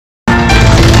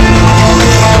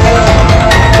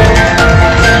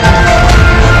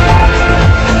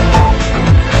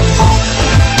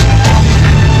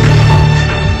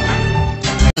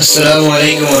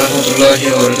Assalamualaikum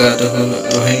warahmatullahi wabarakatuh.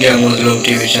 Rohingya Muzulum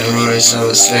TV channel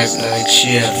subscribe, like,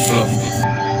 share, follow.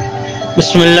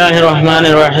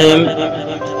 Bismillahirrahmanirrahim.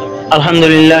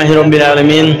 Alhamdulillahi rabbil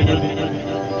alamin.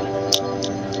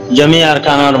 Jami'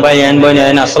 arkan arbain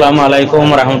baniain. Assalamualaikum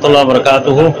warahmatullahi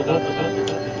wabarakatuh.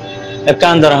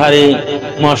 Ekan darhari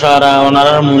musyara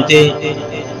onarar munti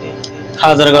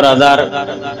hazar goradar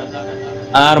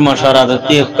আর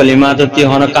মশারাতটি কলিমাতটি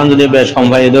হন কান্দুদে বেশ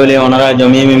সম্ভাই দলে ওনারা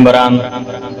জমি মেম্বারান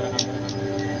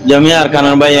জমি আর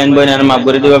কানার ভাই আইন বইনার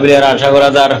মাগরি দিবা বলে আর আশা করা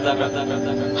দার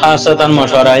খাসতান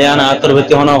মশারা ইয়ান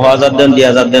আতরবতি হন হাজার দেন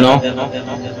 2000 দেন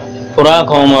পুরা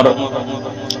কমর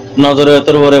নজরে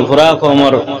তরবরে পুরা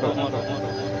কমর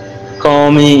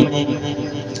কওমি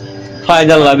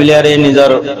ফায়দাল্লাহ বিলিয়ারে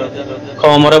নিজর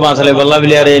কমরে বাঁচালে বল্লা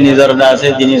বিলিয়ারে নিজর দাসে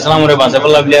দিন ইসলামরে বাঁচে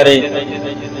বল্লা বিলিয়ারে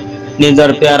নিজর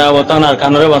প্যারা ওতন আর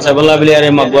কানরে বাঁচাই বল্লা বিলিয়ারে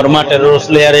মকবর মাঠের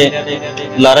রসলিয়ারে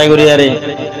লড়াই করিয়ারে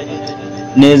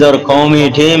নিজর কওমি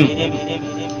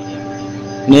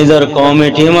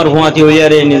টিম আর হুয়াতি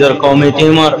হইয়ারে নিজর কওমি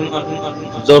টিম আর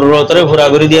জরুরতরে পুরা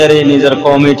করে দিয়ারে নিজর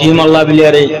কওমি টিম আল্লাহ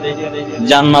বিলিয়ারে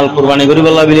জানমাল কুরবানি করি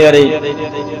বল্লা বিলিয়ারে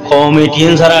কওমি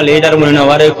টিম সারা লিডার বনি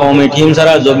নবারে কওমি টিম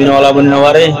সারা জবিনওয়ালা বনি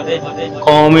নবারে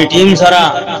কওমি টিম সারা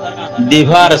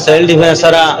ডিফার সেল ডিফেন্স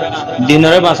সারা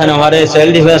দিনরে বাঁচানো হারে সেল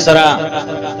ডিফেন্স সারা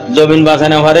জবিন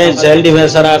বাঁচানো হারে সেল ডিফেন্স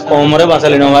সারা কোমরে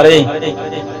বাঁচালিনো হারে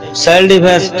সেল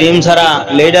ডিফেন্স টিম সারা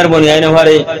লিডার বনিয়াইনো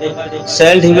হারে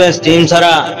সেল ডিফেন্স টিম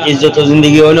সারা ইজ্জত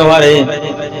জিন্দেগি হইনো হারে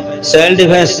সেল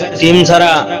ডিফেন্স টিম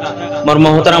সারা মোর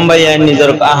মোহতারাম ভাই আইন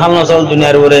নিজের আহাল নসল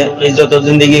দুনিয়ার উপরে ইজ্জত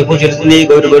জিন্দেগি খুশির জিন্দেগি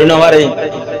করিনো হারে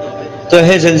তো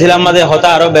হে সিলসিলার মধ্যে হতা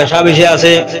আরো বেশা বেশি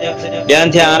আছে জ্ঞান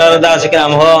থেকে আর আছে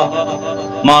কিরাম হ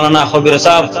मौलाना खबीर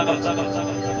साहब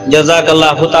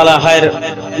जज़ाकल्लाहु ताला खैर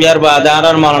यार बाद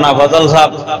आर मौलाना फजल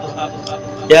साहब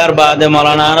यार बाद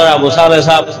मौलाना आर अबू सालेह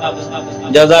साहब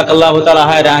जज़ाकल्लाहु ताला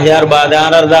खैर यार बाद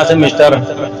are Das mister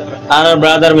are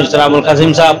brother mister Abul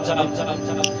Qasim साहब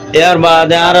यार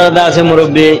बाद are Das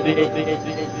मुरब्बी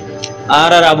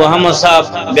are Abu Ahmad साहब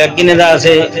बेकिने दास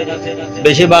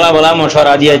बेशी बाला बाला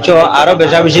मशवरा दिएछो आरो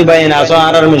बेशा बेशी भाई आसो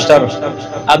आर मिस्टर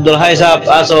अब्दुल हाई साहब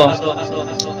आसो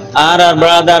আর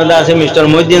ব্রাদার দাসে মিস্টার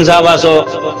মুহিদ্দিন সাহেব আসো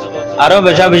আরো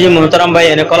বেশা বেশি মোহতারাম ভাই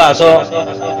এনে কলা আসো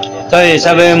তো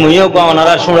হিসাবে মুইও কো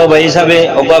ওনারা শুনো ভাই হিসাবে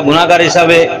ওবা গুনাহগার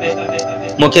হিসাবে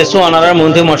মুখে সু ওনারা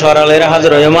মন্ত্রী মশওয়ারা লইরা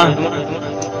হাজির হইমা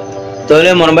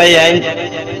তাহলে মন ভাই আইন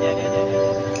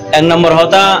এক নম্বর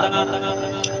হতা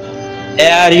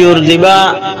এআর ইউর দিবা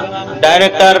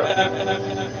ডাইরেক্টর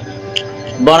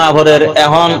বনাভরের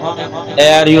এখন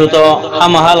এআর ইউ তো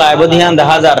হামাহা লাইব ধ্যান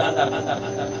 10000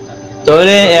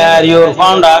 তাহলে AR you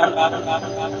founder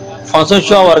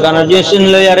 500 organisation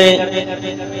লয়ারে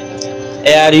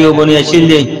AR you বনিয়েছিল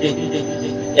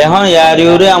এখন এআর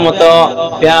ইউ রে আমত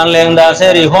প্যান লেংদা আছে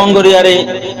রিফর্ম করিয়ারে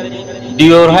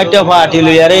ডিওর হাইটা পার্টি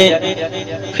লয়ারে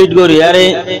ফিট করিয়ারে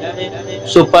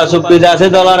সুপ্পা সুপ্পি আছে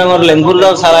ডলারের লেঙ্গুর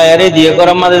দাও সারায়ারে দিয়ে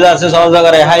করার মাঝে আছে সব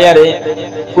জায়গায় হাইয়ারে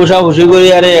পুষা পুষি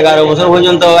করিয়ারে 11 বছর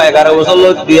পর্যন্ত 11 বছর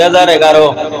 2011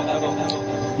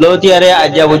 লতিয়ারে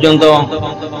আজ্জা পর্যন্ত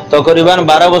তকরিবান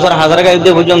 12 বছর হাজার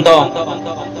গাইতে পর্যন্ত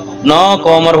ন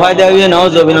কোমর ফায়দা হইয়ে ন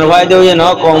জবিনের ফায়দা হইয়ে ন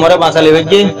কোমরে বাঁচালি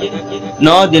বেজে ন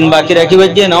দিন বাকি রাখি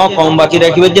বেজে ন কম বাকি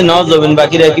রাখি বেজে ন জবিন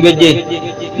বাকি রাখি বেজে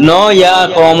ন ইয়া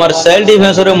কোমর সেল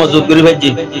ডিফেন্সরে মজবুত করি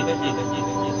বেজে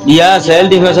ইয়া সেল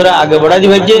ডিফেন্সরে আগে বড়াই দি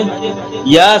বেজে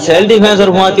ইয়া সেল ডিফেন্সর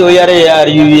হুয়াতি হইয়ারে ইয়ার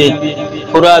ইউএ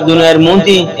পুরা দুনিয়ার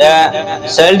মন্ত্রী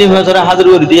সেল ডিফেন্সরে হাজির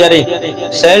করে দিয়ারে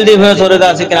সেল ডিফেন্সরে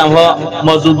আছে কিনা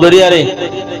মজবুত করিয়ারে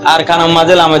আর কানাম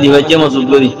মাঝে লামা দি হইছে মজবুত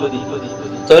করি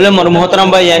তাহলে মোর মোহতারাম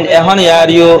ভাই এখন ইয়ার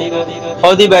ইউ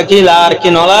হদি বাকি লার কি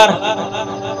নলার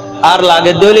আর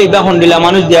লাগে দইলে ইবা হন্ডিলা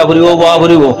মানুষ দিয়া পড়িব বাবা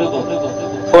পড়িব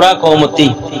পুরা কমতি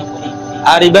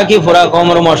আর ইবা কি পুরা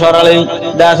কমর মশওয়ারালে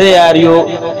দাসে ইয়ার ইউ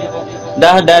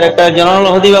দাস ডাইরেক্টর জেনারেল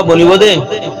হদিবা বনিব দে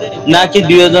নাকি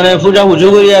দুইজনে পূজা হুজু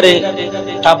করিয়ারে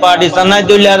পার্টি সান্নাই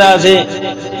দইলা আছে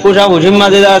পূজা হুজুর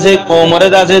মাঝে আছে কোমরে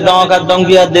আছে দমকাত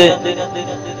দমকিয়া দে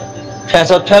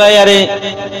ফেসত ফেলাইয়ারে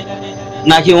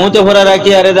নাকি উঁতে ফোরা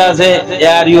রাখি আরে দাসে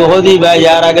ইয়ার ইউ হদি বা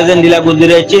ইয়ার আগে যে নীলা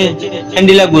গুজরে আছে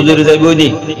হেন্ডিলা গুজরে যাইব দি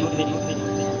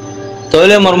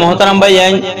তাহলে মোর মোহতারাম ভাই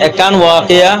আইন একান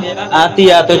ওয়াকিয়া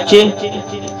আতিয়াত হচ্ছে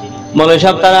মৌলভী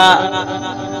সাহেব তারা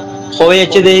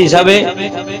হয়েছে দে হিসাবে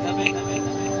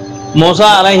মুসা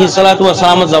আলাইহিস সালাতু ওয়াস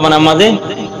সালামের জামানার মাঝে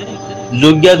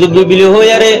যুগ্যা যুগ্য বিলি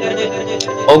হইয়ারে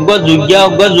অজ্ঞ যুগ্যা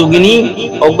অজ্ঞ যোগিনী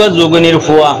অজ্ঞ যোগিনীর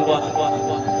ফুয়া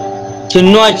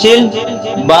চিহ্ন আছিল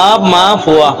বাপ মা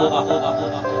ফুয়া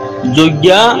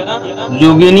যুগ্যা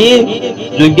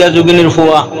যোগিনীর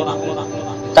ফুয়া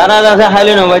তারা দাসে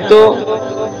হাইলে নবাইতো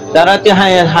তারা তে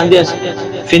হান্দিস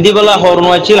ফিন্দি বলা হরনো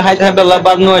আছিল হাই থাই বেলা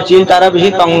বাদ নো আছিল তারা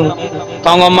বেশি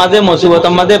তং মাঝে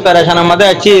মুসিবতের মাঝে পেরেশানের মাঝে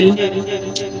আছিল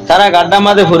তারা গাড্ডা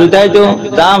মাঝে ফুরিতাই তো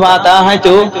তা বা তা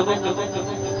হয়তো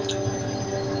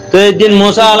তো একদিন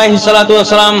মুসা আলাইহিস সালাতু ওয়াস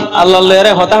সালাম আল্লাহর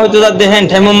হতা হইতো দেখেন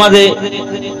ঠেমুর মাঝে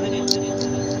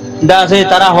দাসে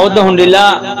তারা হদ হুন্ডিল্লা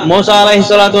মুসা আলাইহিস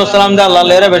সালাতু ওয়াস সালাম দা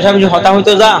আল্লাহর বেশা বেশি হতা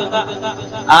হইতো যা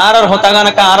আর হতা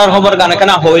গানা কা আর খবর গানা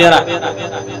কেনা হই না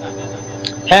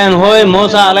হ্যাঁ হই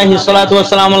মুসা আলাইহিস সালাতু ওয়াস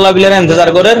সালাম আল্লাহ বিলের ইন্তজার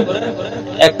করেন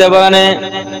একটা বাগানে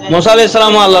মুসা আলাইহিস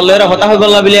সালাম আল্লাহর হতা হই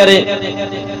আল্লাহ বিলিয়ারে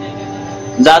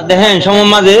যা দেখেন সময়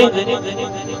মাঝে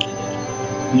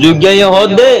যুগিয়ে হদ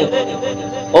দে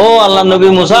ও আল্লাহ নবী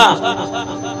মুসা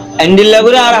এন্ডিল্লা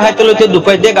করে আর হাইতলতে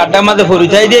দুপাই দে গাড্ডা মাঝে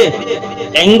ফরিতাই দে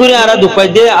এঙ্গুরে আর দুপাই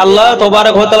দে আল্লাহ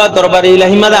তবারক ওয়া তাআলা দরবারে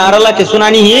ইলাহি মাঝে আর আল্লাহ কে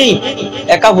শুনানি হি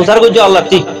একা হুসার গজ আল্লাহ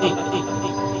তি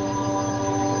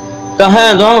কহে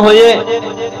যখন হয়ে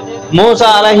মুসা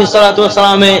আলাইহিস সালাতু ওয়াস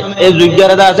সালামে এই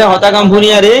যুগের দাসে হতা কাম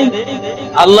ভুনিয়ারে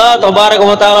আল্লাহ তবারক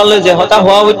ওয়া তাআলা যে হতা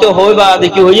হওয়া হইতো হইবা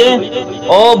দেখি হয়ে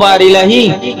ও বার ইলাহি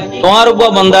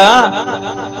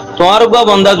তোমার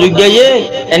বন্দা যুগাইয়ে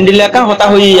এন্ডিলাকা হতা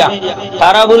হইয়া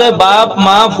তারা বলে বাপ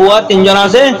মা ফুয়া তিনজন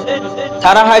আছে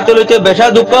তারা হাইতে লইতে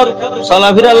বেশা দুঃখত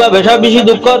চলাফির আল্লাহ বেশা বেশি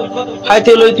দুঃখত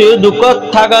হাইতে লইতে দুঃখত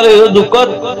থাকার দুঃখত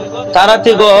তারা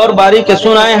তে ঘর বাড়ি কিছু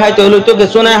নাই হাইতে লইতে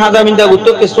কিছু নাই হাজা মিন্দা গুত্ত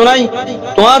কিছু নাই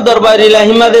তোমার দরবার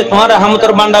ইলাহি মাঝে তোমার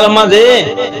রহমতের বান্ডাল মাঝে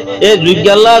এ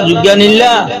যুগাল্লাহ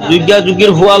যুগানিল্লাহ যুগা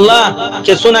যুগির ফুয়া আল্লাহ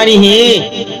কিছু নাই হি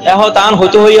এহ তান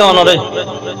হইতে হইয়া অনরে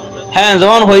হ্যাঁ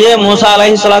যখন হইয়ে মুসা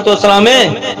আলাইহিস সালাতু ওয়াস সালামে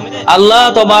আল্লাহ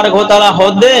তবারক ওয়া তাআলা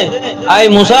হদ দে আই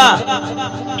মুসা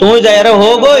তুই যায়রে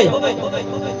হো গই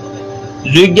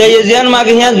যুগায়ে জিয়ান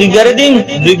মাগে হিয়া যুগারে দিন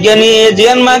যুগানি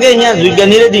জিয়ান মাগে হিয়া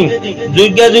যুগানিরে দিন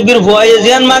যুগা যুগির ফুয়ায়ে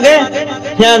জিয়ান মাগে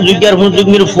হিয়া যুগার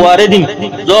যুগির ফুয়ারে দিন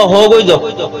জ হো গই জ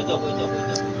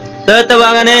তো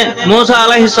বাগানে মুসা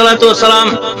আলাইহিস সালাতু ওয়াস সালাম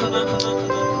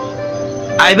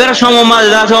আইবার সময় মাঝে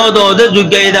দাসে ওদের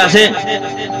যুগায়ে দাসে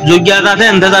যুগিয়া দাসে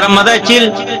ইন্তজার মাঝে ছিল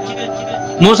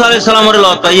মুসা আলাইহিস সালামের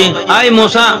লত পাই আই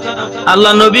মুসা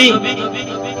আল্লাহ নবী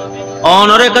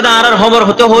অনরে কদা আর খবর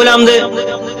হতে হইলাম যে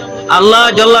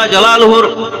আল্লাহ জাল্লা জালালুহুর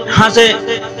হাসে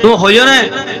তো হইও না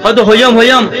হয়তো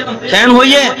হইম কেন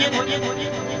হইয়ে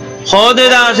হদে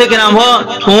দা আছে কি নাম হ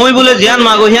তুই বলে জিয়ান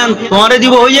মাগো হিয়ান তোমারে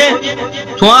দিব হইয়ে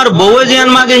তোমার বউয়ে জিয়ান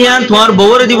মাগে হিয়ান তোমার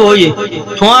বউরে দিব হইয়ে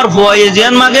তোমার ফুয়ায়ে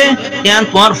জিয়ান মাগে হিয়ান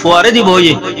তোমার ফুয়ারে দিব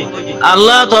হইয়ে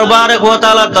আল্লাহ তরবারক ওয়া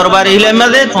তাআলা দরবারে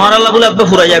ইলামাদে তোমার আল্লাহ বলে আপনি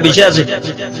ফুরাইয়া বিছে আছে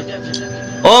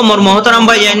ও মোর মোহতারাম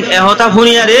ভাই এহতা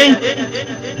ফুনিয়া রে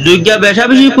যুগা বেশা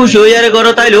বেশি খুশি হইয়ারে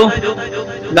করো তাইলো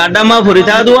গাড্ডা মা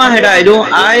ফুরিতা দুয়া হেডা আইলো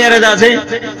আয়ারে দাসে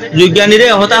যুগানিরে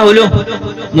হতা হইলো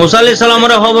মুসা আলাইহিস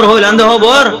সালামের খবর হইলাম দে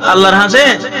খবর আল্লাহর হাসে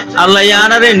আল্লাহ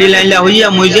ইয়ানারে নিলাইলা হইয়া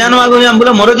মুই জিয়ান মাগো হিয়াম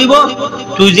বলে মরে দিব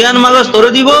তুই জিয়ান মাগস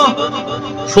তোরে দিব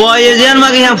ফুয়ায়ে জিয়ান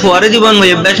মাগে হিয়াম ফুয়ারে দিব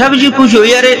মই বেশা বেশি খুশি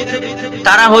হইয়ারে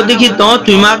তারা হো দেখি তো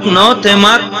তুই মাক ন তে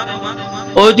মাক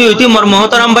ওইটি মোর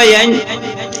মোহতারাম ভাই আইন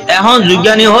এখন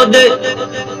যুগানি হদে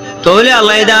তাহলে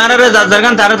আল্লাহ দাঁড়ারে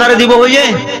যারগান তারা তারা দিব হইয়ে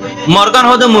মরগান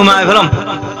হদে মুই মাই ফেলাম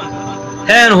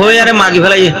হ্যাঁ হই আরে মাগি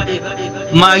ফেলাই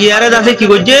মাগি আরে দাসে কি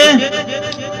করছে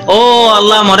ও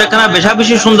আল্লাহ মরে কানা বেশা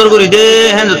বেশি সুন্দর করে দে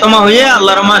হ্যাঁ তোমা হইয়ে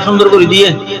আল্লাহর মা সুন্দর করে দিয়ে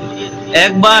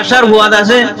একবার আসার হুয়াদ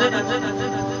আছে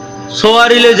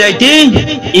সোয়ারিলে যাইতি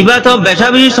ইবা তো বেশা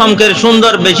বেশি চমকের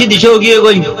সুন্দর বেশি দিছেও গিয়ে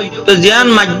গই তো জিয়ান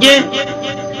মাগে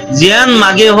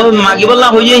মাগি বললা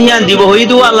হইয়ে হিয়ান দিব হই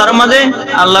দু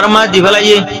আল্লাহর মা দি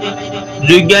ফেলাইয়ে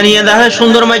যুগানিয়া দাহে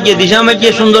সুন্দর মাগিয়ে দিশা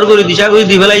মাগিয়ে সুন্দর করে দিশা করে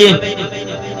দি ফেলাইয়ে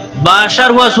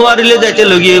বাসার হুয়া সোয়ারিলে যাইতে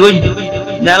লগিয়ে গই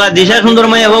দেলা দিশা সুন্দর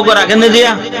মাইয়া হোক রাখেন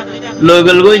দিয়া লই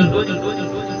গেল গই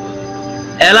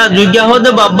এলা যুগা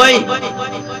হতে বাবাই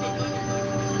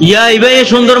ইয়া ইবাই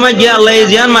সুন্দর মাগিয়ে আল্লাহ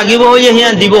জিয়ান মাগিব হইয়ে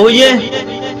হিয়ান দিব হইয়ে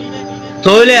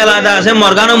তইলে আলাদা আছে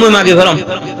মরগানো মই মাগি ফেলাম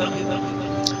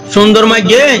সুন্দর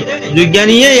মাগিয়ে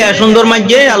যুগানিয়ে ইয়া সুন্দর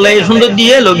মাগিয়ে আল্লাহ সুন্দর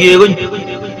দিয়ে লগিয়ে গই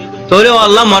তইলে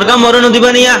আল্লাহ মরগা মরণ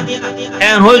দিবা নিয়া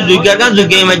এন হই যুগা কা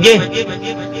যুগে মাগিয়ে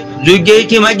যুগে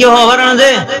কি মাগিয়ে হওয়ার না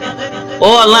যে ও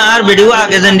আল্লাহ আর ভিডিও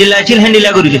আগে জেন্ডিলা ছিল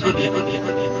হ্যান্ডিলা করি দে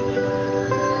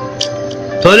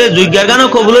তইলে যুগার গানো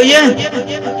কবুল হইয়ে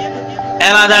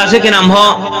আলাদা আছে কি নাম হ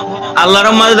আল্লাহর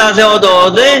মাঝে আছে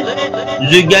ওদে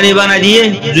যুগানি বানা দিয়ে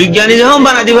যুগানি যখন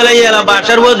বানা দি ফেলাই এলা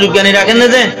বাসার ও যুগানি রাখেন না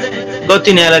যে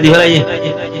গতি নেলা দি ফেলাই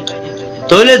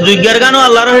তইলে যুগার গানো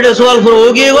আল্লাহর হেডে সওয়াল ফুর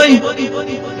ও গিয়ে গই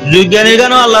যুগানির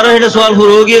গানো আল্লাহর হেডে সওয়াল ফুর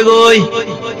ও গিয়ে গই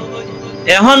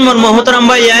এখন মোর মোহতারাম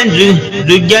ভাই আইন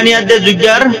যুগানি আদে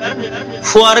যুগার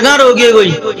ফুয়ার গান ও গিয়ে গই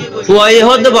ফুয়াই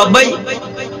হদ বাবাই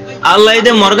আল্লাহ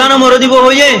দে মরগানো মর দিব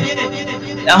হইয়ে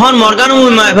এখন মরগানো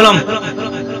মুই মাই ফেলাম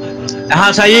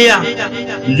হ্যাঁ সাইয়া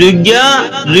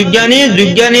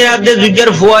যুজ্ঞানী রাতে যুজ্ঞার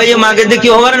ফুয়াইয়ে মাকে দেখি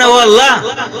হবার না ও আল্লাহ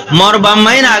মর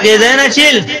বাম্মাইন আগে যায় না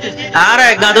ছিল আর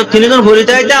এক গাঁত তিনজন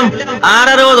ঘুরিতে আইতাম আর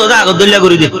ও দাদা আগত দলিয়া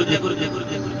করি দে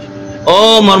ও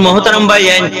মর মোহতারাম ভাই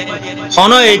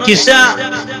হনো এই কিসা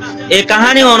এই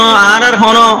কাহানি হনো আর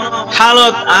হনো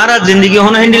হালত আর জিন্দগি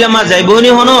হনো হিন্দিলা মা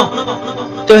যাইবনি হনো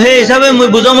তো সেই হিসাবে মই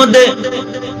বুঝার মধ্যে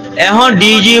এখন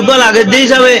ডিজি উপর আগের দিয়ে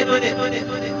হিসাবে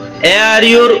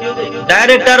এআরইউর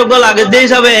ডাইরেক্টর উপর আগের দিয়ে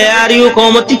হিসাবে এআরইউ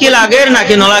কমতি কি লাগের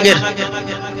নাকি নলাগের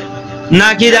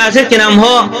নাকি আছে কি নাম হ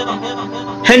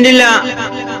হিন্দিলা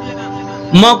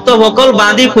মক্ত বকল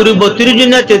বাঁধি 32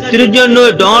 জন 33 জন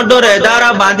ডর এদারা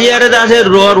বাঁধি আরে আছে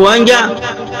রোহিঙ্গা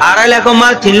 2.5 লাখ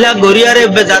মাল 3 লাখ গরিয়ারে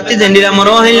জাতি জেন্ডিরা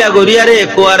মরো হিলা গরিয়ারে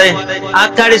একোয়ারে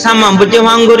আটকাড়ি সামাম বুঝে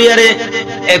ভাঙ গরিয়ারে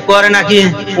একোয়ারে নাকি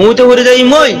উতে করে যাই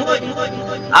মই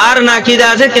আর নাকি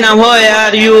আছে কি নাম হয়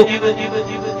এআরইউ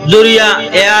জরিয়া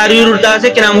এআরইউ টা আছে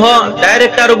কি নাম হয়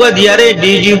ডাইরেক্টর গো দিয়ারে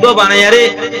ডিজি গো বানায়ারে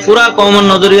পুরা কমন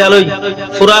নজরিয়া লই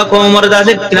পুরা কমর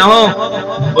আছে কি নাম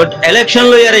ইলেকশন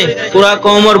লইয়ারে পুরা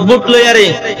কমর বুট লইয়ারে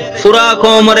পুরা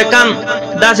কমর কান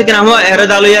দাস কি নাম হয় এরে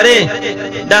দালইয়ারে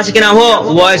দাস কি নাম হয়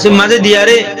ওয়াইস মাঝে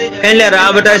দিয়ারে এলে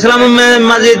রাবটা ইসলাম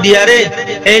মাঝে দিয়ারে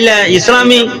এলে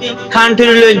ইসলামী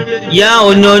কান্ট্রি লই ইয়া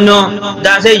অন্য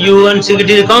দাসে UN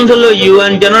security council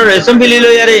UN general assembly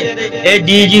লইয়ারে এ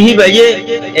ডিজি হি ভাইয়ে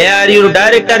এআরইউ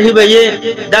ডাইরেক্টর হি ভাইয়ে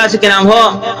দাস কি নাম হয়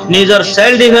নিজর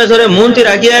সেল ডিফেন্সরে মন্ত্রী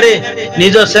রাখিয়ারে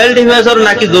নিজর সেল ডিফেন্সর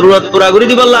নাকি জরুরত পুরা করে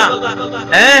দিবল্লা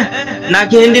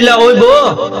নাকি হিন্দিলা ওইবো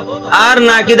আর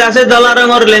নাকি দাসে দলা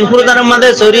রঙর লেংপুর তার মাঝে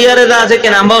সরিয়ারে দাসে কি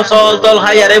নাম সল তল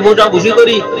হাইয়ারে বুটা বুঝি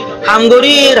করি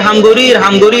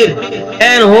হামগরির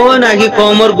এন হো নাকি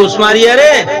কমর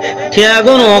গুসমারিয়ারে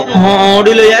ঠিয়াগুন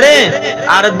ওড়ি লইয়ারে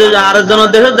আর জন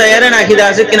দেশ যাইয়ারে নাকি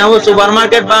দাসে কি নাম সুপার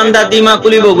মার্কেট বান্দা দিমা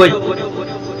খুলিব গই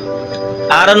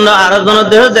আর জন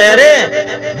দেশ যাইয়ারে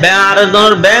আর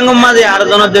জনের ব্যাংক মাঝে আর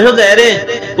জনের দেশ যাইয়ারে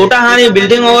কোটা হানি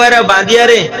বিল্ডিং ওয়ারে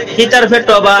বাঁধিয়ারে হিতার ফেট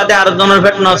বাদে আর জনের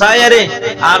ফেট নসায়ারে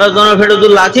আর জনের ফেট দু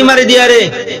লাথি মারি দিয়ারে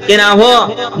কিনা হো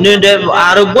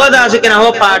আরোগ্য আছে কিনা হো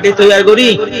পার্টি তৈরি করি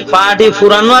পার্টি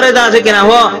ফুরানোয়ারে আছে কিনা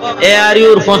হো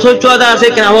এআরইউর 65 আছে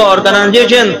কিনা হো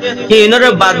অর্গানাইজেশন হিনরে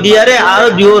বাদ দিয়ারে আর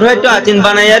দিওর হয়তো আচিন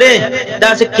বানায়ারে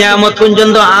দাসে কিয়ামত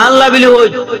পর্যন্ত আল্লাহ বিলি হই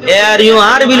এআরইউ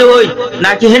আর বিলি হই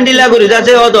নাকি হেন্ডিলা করি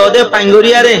দাসে ওদে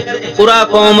পাঙ্গরিয়ারে পুরা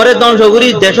কমরে ধ্বংস করি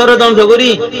দেশরে ধ্বংস করি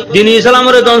দিন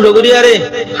ইসলামের ধ্বংস করি আরে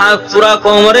পুরা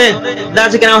কমরে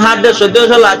দাসে কিনা হাত দে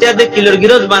 1400 লাতি হাতে কিলোর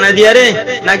গিরজ বানাই দিয়ারে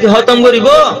নাকি খতম করিব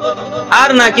আর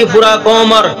নাকি পুরা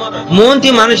কমর মন্ত্রী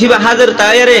মানুষিবা হাজার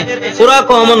তায়ারে পুরা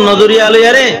কমর নজরিয়া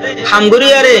লইয়ারে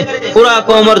হামগরিয়ারে পুরা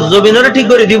কমর জমিনরে ঠিক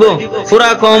করে দিব পুরা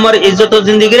কমর ইজ্জত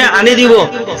জিন্দেগিরে আনি দিব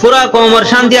পুরা কমর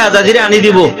শান্তি আজাদিরে আনি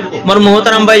দিব মোর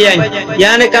মোহতারাম ভাই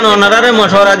ইয়ানে কেন অনারারে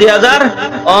মশওয়ারা দি হাজার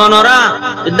অনরা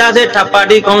দাসে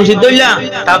ঠাপাটি কৌশি দইলা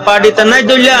ঠাপাটি তানাই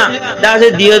দইলা দাসে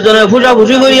দিয় জনে ফুসা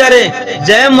ফুসি করিয়ারে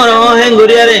যে মর হেং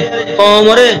গরিয়ারে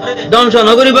কমরে ধ্বংস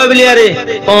নগরী পাবিলিয়ারে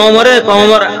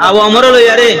কমর আবু আমর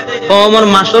লইয়ারে কমর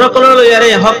মাস্টার কল লইয়ারে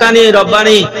হকানি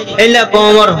রব্বানি এলা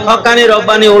কমর হকানি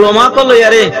রব্বানি উলামা কল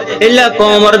লইয়ারে এলা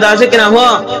কমর দাসে কিনা হ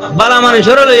বালা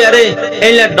মানুষর লইয়ারে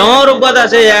এলা ডর উপাদ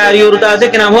আছে এআরইউর দাসে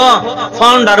কিনা হ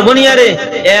ফাউন্ডার বনিয়ারে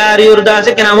এআরইউর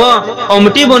দাসে কিনা হ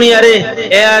কমিটি বনিয়ারে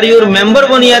এআরইউর মেম্বার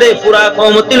বনিয়ারে পুরা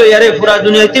কমিটি লইয়ারে পুরা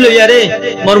দুনিয়াতি লইয়ারে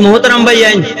মোর মোহতারাম ভাই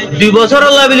 2 বছর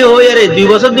আল্লাহ বিলি হইয়ারে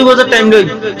 2 বছর টাইম লই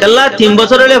কেলা 3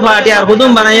 বছর হলে ফাটি আর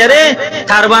হুদুম বানাইয়ারে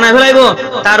তার বানাই ফেলাইবো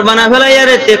তার বানা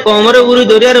ফেলাইয়ারে তে কমরে উড়ি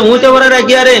ধরিয়ারে মুতে ভরা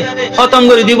রাখিয়ারে খতম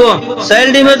করে দিব সেল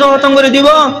ডিমেজও খতম করে দিব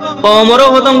কমরও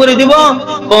খতম করে দিব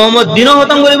কমর দিনও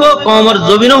খতম করিব কমর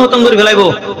জমিনও খতম করে ফেলাইবো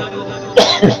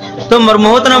তোমার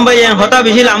মোহতারাম ভাই হতা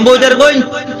বেশি লাম্বোজার কই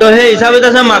তো হে হিসাবে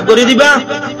তাছে মাফ করে দিবা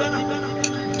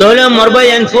তাহলে মোর ভাই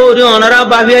ফোরি অনারা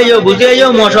ভাবি আইও বুঝি আইও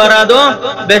মশওয়ারা দো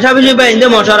বেশা বেশি ভাই ইন্দে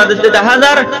মশওয়ারা দিতে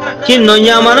 1000 কি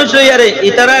নইয়া মানুষ লইয়ারে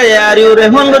ইতারা এআরইউ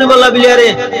রেহমান করি বলা বিলিয়ারে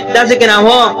দাসে কিনা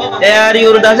হো এআরইউ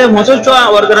দাসে মসুচা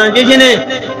অর্গানাইজেশনে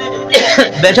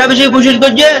বেশা বেশি কোশিশ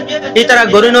করছে ইতারা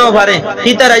গরিনো পারে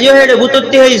ইতারা ইও হেডে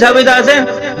বুততি হে হিসাবে আছে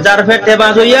যার ফেট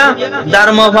তেবাস হইয়া যার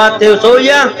মফাত তে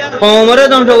সইয়া কমরে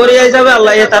ধ্বংস করিয়া হিসাবে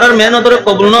আল্লাহ তারার মেহনতরে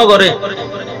কবুল ন করে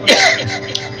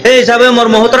এই হিসাবে মোর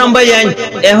মোহতারাম ভাই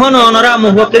এখন অনরা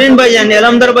মুফাক্কিরিন ভাই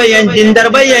এলামদার ভাই জিন্দার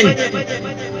ভাই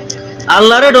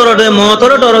আল্লাহরে ডর দে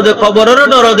মওতরে ডর দে কবরের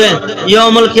ডর দে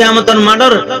ইয়াউমুল কিয়ামতের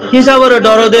মাডর হিসাবের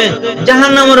ডর দে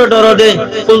জাহান্নামের ডর দে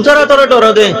ফুলসরাতর ডর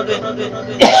দে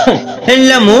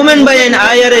হেল্লা মুমিন ভাই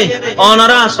আয়ারে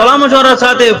অনরা সালাম সরার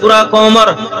সাথে পুরা কমর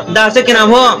দাসে কিনা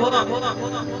হো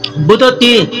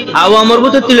বুততি আওয়ামর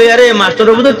বুততি লইয়ারে মাস্টার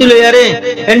বুততি লইয়ারে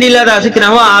এন্ডিলা আছে কিনা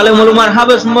হওয়া আলে মুলুমার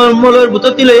হাবেস মলর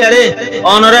বুততি লইয়ারে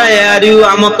অনরা এআরইউ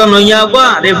আমত নইয়া গা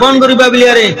রেফন করিবা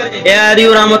বিলিয়ারে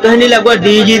এআরইউ আমত হেন্ডিলা গা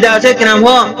ডিজি দা আছে কিনা হ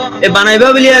এ বানাইবা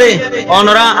বিলিয়ারে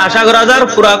অনরা আশা করা যার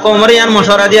পুরা কমরে ইয়ান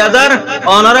মশরা দিয়া যার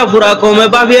অনরা পুরা কমে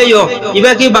পাবিয়াইও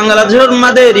ইবা কি বাংলাদেশের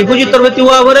মাঝে রিফিউজি তরফতি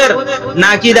ওয়া ভরের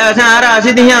নাকি দা আছে আর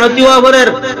আসি দিহি আনতি ওয়া ভরের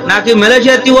নাকি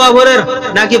মালয়েশিয়া তিওয়া ভরের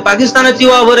নাকি পাকিস্তানের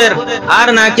তিওয়া ভরের আর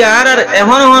নাকি আর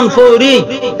এখন ফৌরি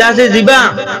দাসে জিবা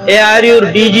এআরইউর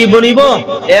ডিজি বনিব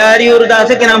এআরইউর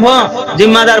দাসে কি নাম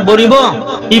জিম্মাদার বনিব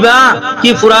ইবা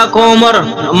কি পুরা কমর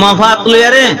মফাত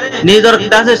লয়ারে নিজর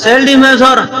দাসে সেল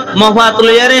ডিফেন্সর মফাত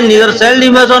লয়ারে নিজর সেল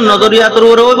ডিফেন্সর নজরিয়াতর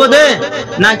রইব দে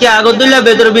নাকি আগদুল্লাহ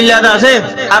বেদর বিল্লাহ দাসে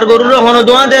আর গরুর হন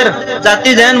দোয়াদের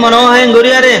জাতি দেন মনোহীন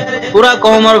গরিয়ারে পুরা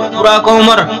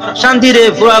কমর শান্তি রে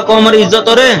পুরা কমর ইজ্জত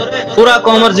রে পুরা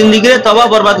কমর জিন্দিগি রে তবা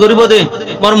বরবাদ করিব দে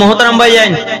মোর মোহতারাম ভাই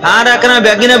আইন আর একনা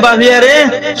ব্যাগিনে বাবিয়ারে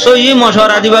সই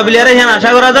মশরা দিবা বিলিয়ারে হেন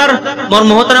আশা করা যার মোর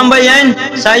মোহতারাম ভাই আইন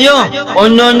চাইও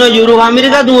অন্য ইউরোপ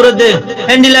আমেরিকা দূরে দে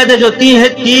হেন্ডিলাতে সত্যি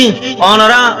হেতি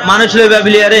অনরা মানুষ লইবা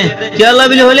বিলিয়ারে কেলা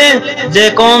বিলি হলে যে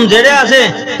কম জেড়ে আছে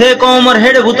হে কমর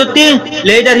হেডে ভুততি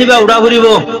লেইটার হিবা উড়া ফুরিব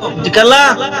কেলা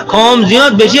কম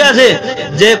জিয়ত বেশি আছে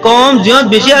যে কম জিয়ত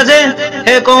বেশি আছে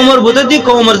হে কমর ভুততি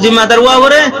কমর জিম্মাদার ওয়া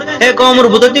ভরে হে কমর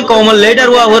ভুততি কমর লেইটার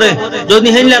ওয়া ভরে যদি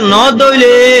হেনলা ন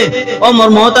দইলে ও মোর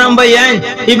মোহতারাম ভাই আইন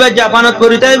হিবা জাপানত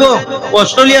করিতাইব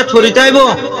অস্ট্রেলিয়া ফরিতাইব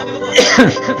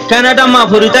কানাডা মা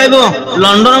ফরিতাইব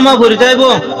লন্ডন মা ফরিতাইব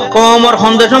কমর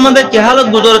সন্দেশের মধ্যে কি হালত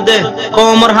গুজর দে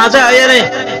কমর হাসে আয়ারে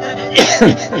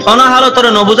অনা হালতরে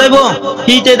নবুজাইব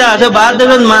হিতে দা আছে বাদ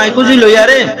দেবেন মাই খুশি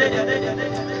লইয়ারে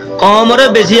কমরে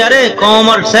বেশি আরে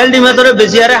কমর সেল ডিমেতরে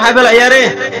বেশি আরে হাইবেল আয়ারে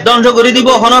ধ্বংস করে দিব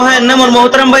হন হয় না মোর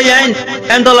মোহতারাম ভাই আইন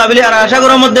এন তো লাভিলি আর আশা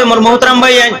করার মধ্যে মোর মোহতারাম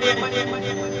ভাই আইন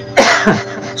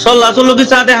সল্লাসুল্লুকির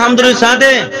সাথে হামদুলির সাথে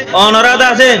অনরাদ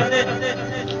আছে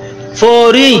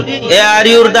ফৌরি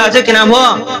এআরইউর দা আছে কিনা হ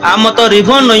আমত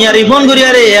রিফন নইয়া রিফন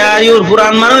করিয়ারে এআরইউর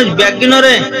পুরান মানুষ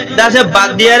ব্যাগিনরে দাসে বাদ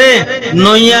দিয়ারে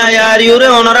নইয়া এআরইউরে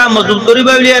অনরা মজবুত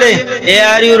করিবা বিলিয়ারে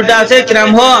এআরইউর দা আছে কিনা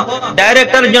হ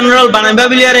ডাইরেক্টর জেনারেল বানাইবা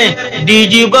বিলিয়ারে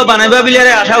ডিজি গো বানাইবা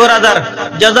বিলিয়ারে আশা করা যার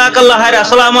জাযাকাল্লাহ খাইর।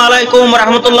 আসসালামু আলাইকুম ওয়া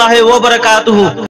রাহমাতুল্লাহি ওয়া বারাকাতুহু।